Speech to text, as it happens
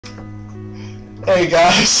Hey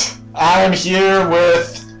guys, I'm here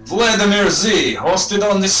with Vladamir Z, hosted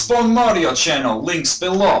on the Spawn Mario channel, links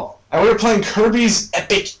below. And we're playing Kirby's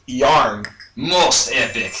Epic Yarn. Most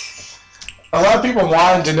epic. A lot of people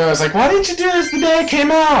wanted to know, it's like, why didn't you do this the day it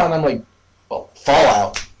came out? And I'm like, well,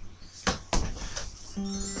 Fallout.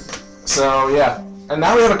 So, yeah. And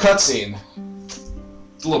now we have a cutscene.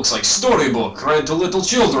 Looks like storybook read to little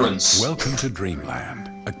children's. Welcome to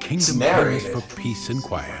Dreamland, a kingdom famous for peace and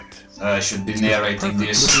quiet. I should be narrating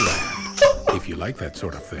this. If you like that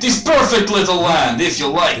sort of thing. This perfect little land, if you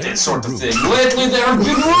like that sort of thing. Lately there have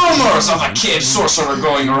been rumors of a cave sorcerer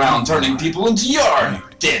going around turning people into yarn.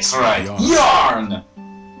 That's right, yarn!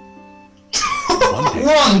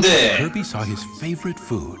 One day, Kirby saw his favorite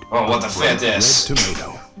food. Oh, what a fat ass. Red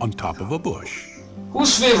tomato on top of a bush.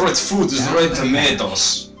 Whose favorite food is red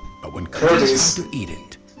tomatoes? But when Kirby Kirby's. tried to eat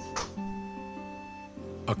it,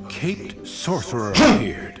 a caped sorcerer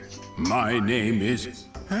appeared. My name is...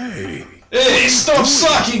 Hey! Hey, stop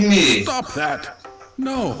sucking me! Stop that!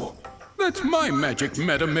 No! That's my magic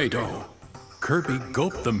Metamato! Kirby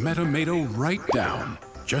gulped the Metamato right down.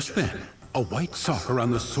 Just then, a white sock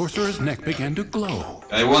around the sorcerer's neck began to glow.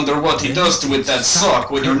 I wonder what he does to with that sock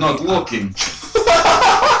when you're not looking.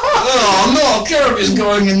 Oh no, Kirby's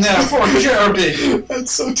going in there, poor Kirby!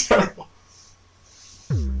 That's so terrible.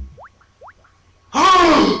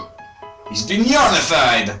 He's been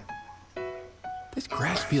yarnified! This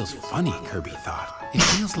grass feels funny, Kirby thought. It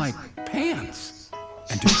feels like pants.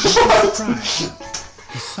 And to Kirby's surprise,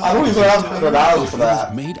 he saw I don't even have an analogy for that.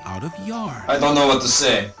 was made out of yarn. I don't know what to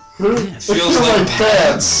say. Yes, It feels like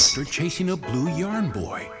pants. After chasing a blue yarn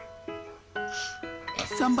boy.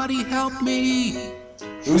 Somebody help me!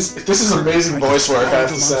 This is amazing voice work, I have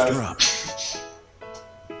to say.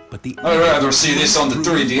 But the I'd rather see this on the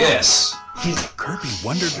 3DS. Kirby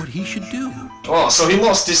wondered what he should do. Oh, so he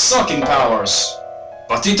lost his sucking powers.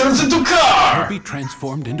 But he turns into a car! Kirby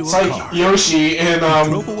transformed into It's a like car. Yoshi in,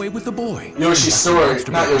 Drove away with the boy. Yoshi's Story.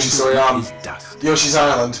 Not Yoshi's Story, His dust. Yoshi's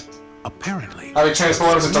Island. Apparently, How he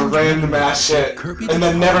transforms into random ass shit, and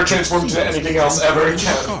then never transforms into anything else ever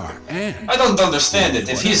again. car and I don't understand it.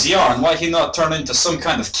 If he's yarn, why he not turn into some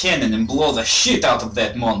kind of cannon and blow the shit out of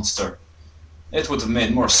that monster? It would have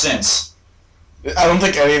made more sense. I don't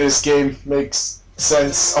think any of this game makes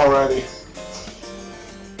sense already.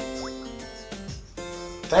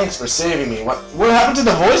 Thanks for saving me. What happened to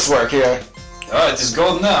the voice work here? It is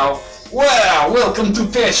gone now. Wow, welcome to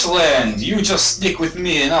Patchland. You just stick with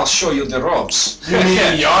me and I'll show you the ropes. You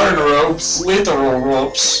mean yarn ropes? Literal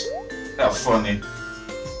ropes. How funny.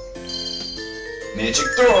 Magic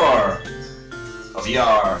door of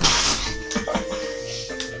yarn.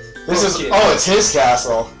 This is. Okay. Oh, it's his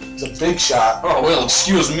castle. It's a big shot. Oh, well,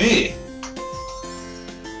 excuse me.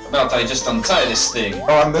 About I just untie this thing.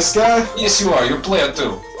 Oh, I'm this guy? Yes, you are. You're player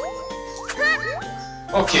 2.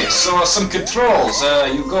 Okay, so some controls.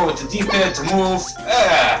 You go with the D-pad to move.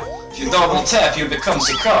 If you double tap, you become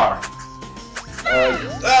the car.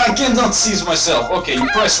 I cannot seize myself. Okay, you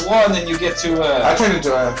press 1 and you get to, I turned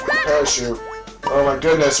into a parachute. Oh my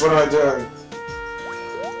goodness, what am I doing?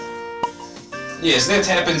 Yes, that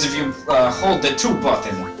happens if you hold the 2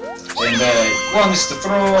 button. And 1 is to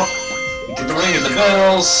throw. You can ring the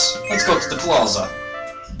bells. Let's go to the plaza.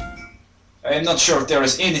 I am not sure if there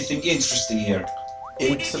is anything interesting here.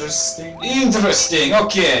 Interesting. Interesting,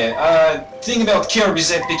 okay. Thing about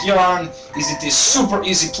Kirby's Epic Yarn is it is super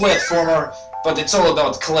easy platformer, but it's all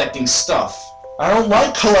about collecting stuff. I don't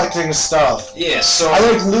like collecting stuff. Yeah, so I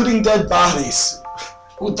like looting dead bodies.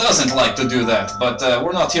 who doesn't like to do that? But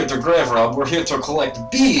we're not here to grave rob, we're here to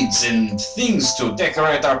collect beads and things to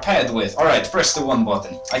decorate our pad with. Alright, press the 1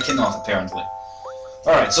 button. I cannot, apparently.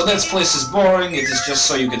 Alright, so this place is boring, it is just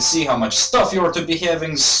so you can see how much stuff you are to be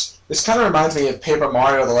having. This kind of reminds me of Paper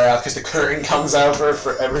Mario, the layout, because the curtain comes out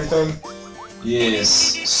for everything. Yes,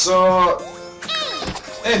 so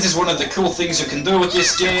that is one of the cool things you can do with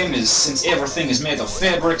this game, is since everything is made of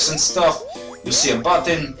fabrics and stuff, you see a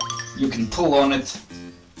button, you can pull on it.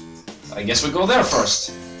 I guess we go there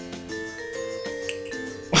first.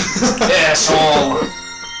 Asshole!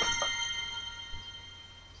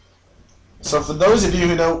 So for those of you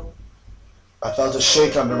who know, I felt a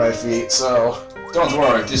shake under my feet, so... Don't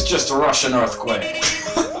worry, it is just a Russian earthquake.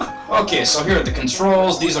 Okay, so here are the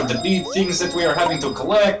controls, these are the bead things that we are having to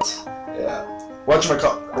collect. Yeah.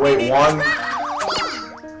 Whatchamacallit? Wait, 1...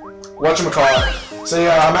 Whatchamacallit? So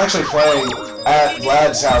yeah, I'm actually playing at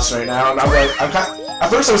Vlad's house right now, and I'm like, at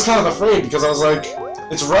first I was kind of afraid, because I was like,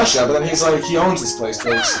 it's Russia, but then he's like, he owns this place,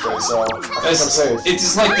 basically, so I think I'm safe. It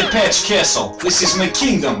is like the Patch Castle. This is my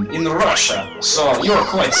kingdom in Russia, so you're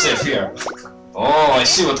quite safe here. Oh, I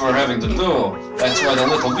see what we're having to do. That's why the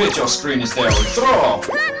little video screen is there. We throw!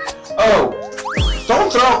 Oh!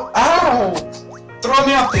 Don't throw! Ow! Throw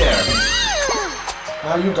me up there!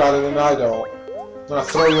 Now you got it and I don't. I'm gonna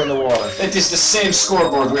throw you in the water. It is the same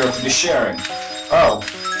scoreboard we are to be sharing. Oh.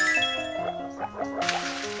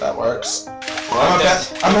 That works. Well,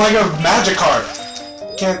 I'm like a Magikarp.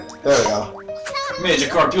 Can't... There we go.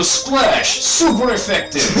 Magikarp, you splash! Super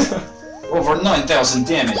effective! Over 9,000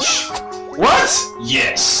 damage. What?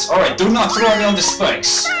 Yes. Alright, do not throw me on the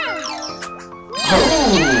spikes.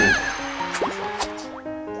 Oh.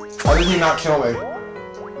 How did he not kill me?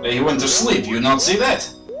 He went to sleep, you not see that?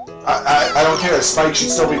 I don't care, spike should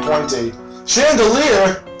still be pointy.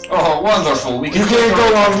 Chandelier? Oh, wonderful. We can You can't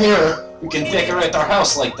go on here. We can decorate our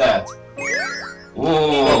house like that.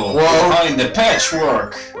 Whoa, Whoa. behind the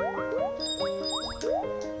patchwork.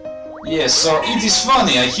 Yes, so it is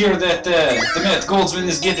funny. I hear that the Matt Goldsman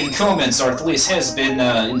is getting comments, or at least has been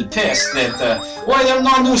in the past, that why there are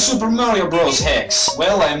no new Super Mario Bros. Hacks?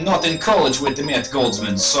 Well, I'm not in college with the Matt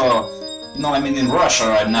Goldsman, so you know I'm in Russia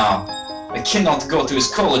right now. I cannot go to his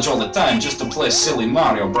college all the time just to play silly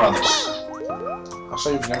Mario Brothers. I'll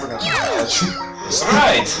show you've never got to college. That's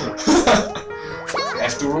right.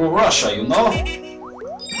 Have to rule Russia, you know.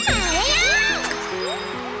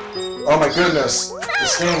 Oh my goodness.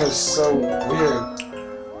 This game is so weird.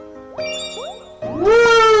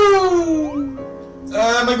 Woo!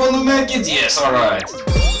 Am I gonna make it? Yes, alright.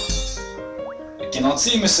 I cannot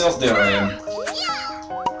see myself, there I am.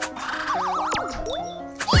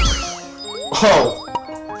 Oh!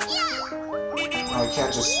 I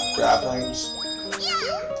can't just grab things.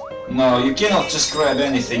 No, you cannot just grab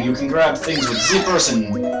anything. You can grab things with zippers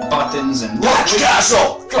and buttons and... Latch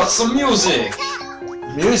Castle! Got some music!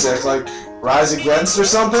 Music? Like Rise Against or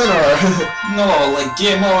something? Or... No, like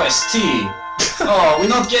Game OST. Oh, we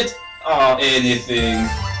not get... Oh, anything.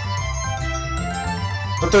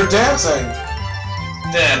 But they're dancing!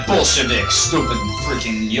 The Bolsheviks, stupid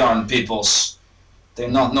freaking yarn peoples. They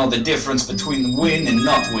not know the difference between win and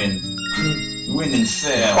not win. Win and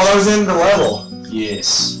fail. Oh, that was in the level.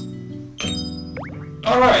 Yes.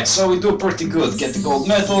 Alright, so we do pretty good. Get the gold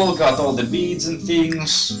medal, got all the beads and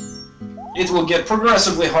things. It will get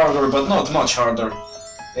progressively harder, but not much harder.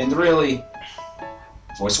 And really...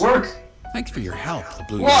 Voice work? Thanks for your help, the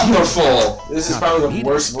Blue. Wonderful! This is probably the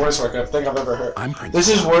worst voice work I think I've ever heard. I'm Prince. This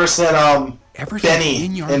is worse than, Benny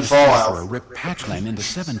in Fallout. Rip Patchland into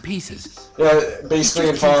 7 pieces. Yeah, basically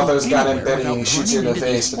in Fallout there's a guy named Benny who shoots you in the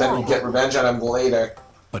face, but then you get revenge on him later.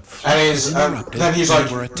 But And then he's like,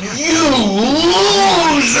 "You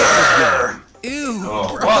loser! Ew!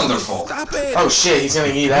 Oh, wonderful. Stop it! Oh shit, he's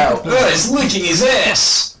gonna eat out. He's licking his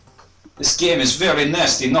ass! This game is very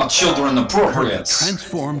nasty, not children appropriate.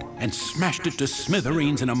 Transformed and smashed it to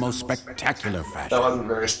smithereens in a most spectacular fashion. That wasn't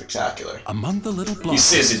very spectacular. Among the little He blocks.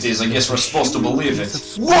 says it is, I guess we're supposed to believe it.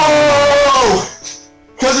 Whoa!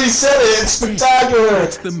 Because he said it, it's spectacular!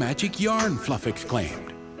 It's the magic yarn, Fluff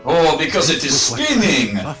exclaimed. Oh, because it is What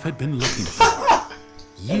spinning! Fluff had been looking for.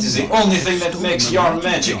 That is the only thing that makes yarn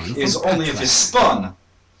magic, is only if it's spun.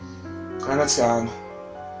 And it's gone.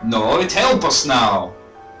 No, it helps us now.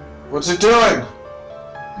 What's it doing?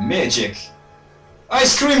 Magic.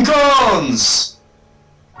 Ice cream cones!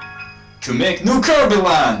 To make new Kirby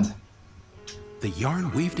Land! The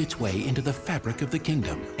yarn weaved its way into the fabric of the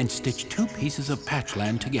kingdom and stitched 2 pieces of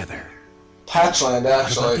Patchland together. Patchland, What about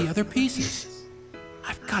actually. the other pieces?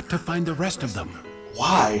 I've got to find the rest of them.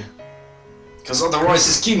 Why? Because otherwise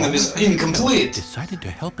his kingdom is incomplete. Decided to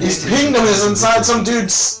help His kingdom is inside some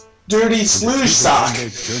dude's dirty sploosh sock. Their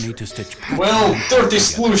journey to stitch Well, dirty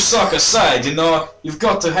sploosh sock aside, you know, you've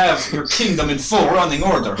got to have your kingdom in full running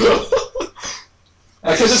order.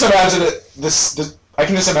 I can just imagine it. I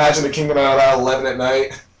can just imagine the kingdom at about 11 at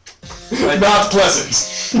night. Not pleasant.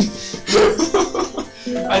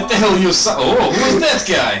 I tell you so. Oh, who's that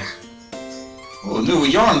guy? Oh, new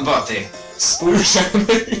yarn butty. Sploosh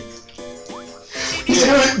enemy. He's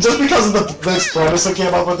gonna, just because of this premise I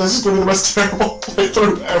came up with, this is gonna be the most terrible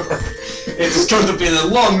playthrough ever. It is going to be a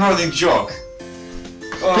long-running joke.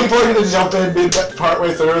 People are gonna jump in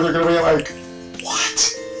partway through, they're gonna be like,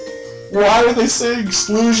 what? Why are they saying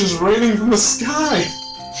sploosh is raining from the sky?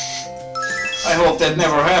 I hope that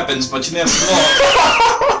never happens, but you never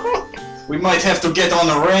know. We might have to get on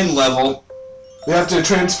a rain level. You have to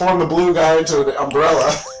transform the blue guy into an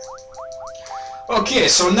umbrella. Okay,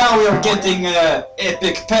 so now we are getting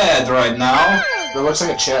epic pad right now. It looks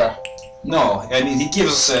like a chair. No, I mean he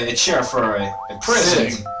gives us a chair for a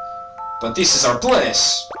present. Sitting. But this is our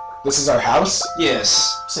place. This is our house?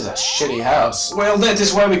 Yes. This is a shitty house. Well, that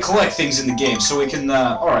is why we collect things in the game, so we can,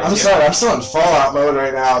 alright. I'm sorry, I'm still in Fallout mode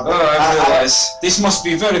right now. Oh, I realize. This must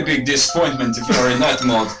be a very big disappointment if you're in that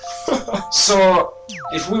mode. So,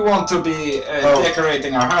 if we want to be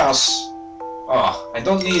decorating our house... Oh, I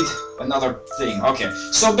don't need another thing. Okay,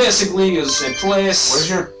 so basically use a place... Where's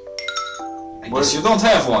your... I guess you don't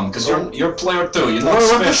have one, because you're player 2, you're not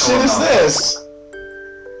special What the shit is this?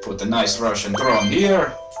 Put a nice Russian throne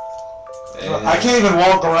here. I can't even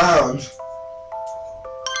walk around.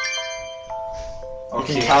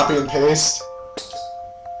 Okay. You can copy and paste.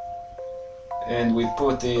 And we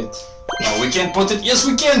put it... Oh, we can't put it... Yes,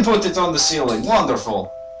 we can put it on the ceiling.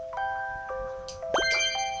 Wonderful.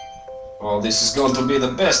 Well, this is going to be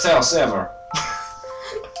the best house ever.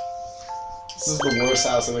 This is the worst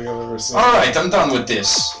house I think I've ever seen. Alright, I'm done with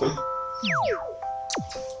this.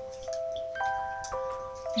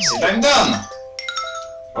 Said I'm done.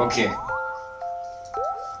 Okay.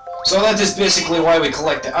 So that is basically why we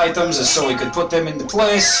collect the items, is so we could put them into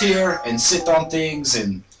place here, and sit on things,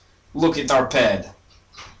 and look at our pad.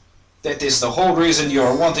 That is the whole reason you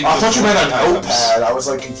are wanting to I thought you meant collect a items. notepad, I was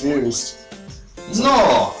like confused.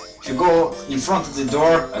 No! If you go in front of the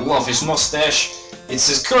door, I love his mustache, it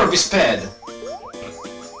says Kirby's pad.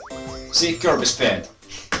 See? Kirby's pad.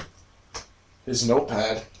 His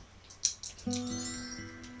notepad.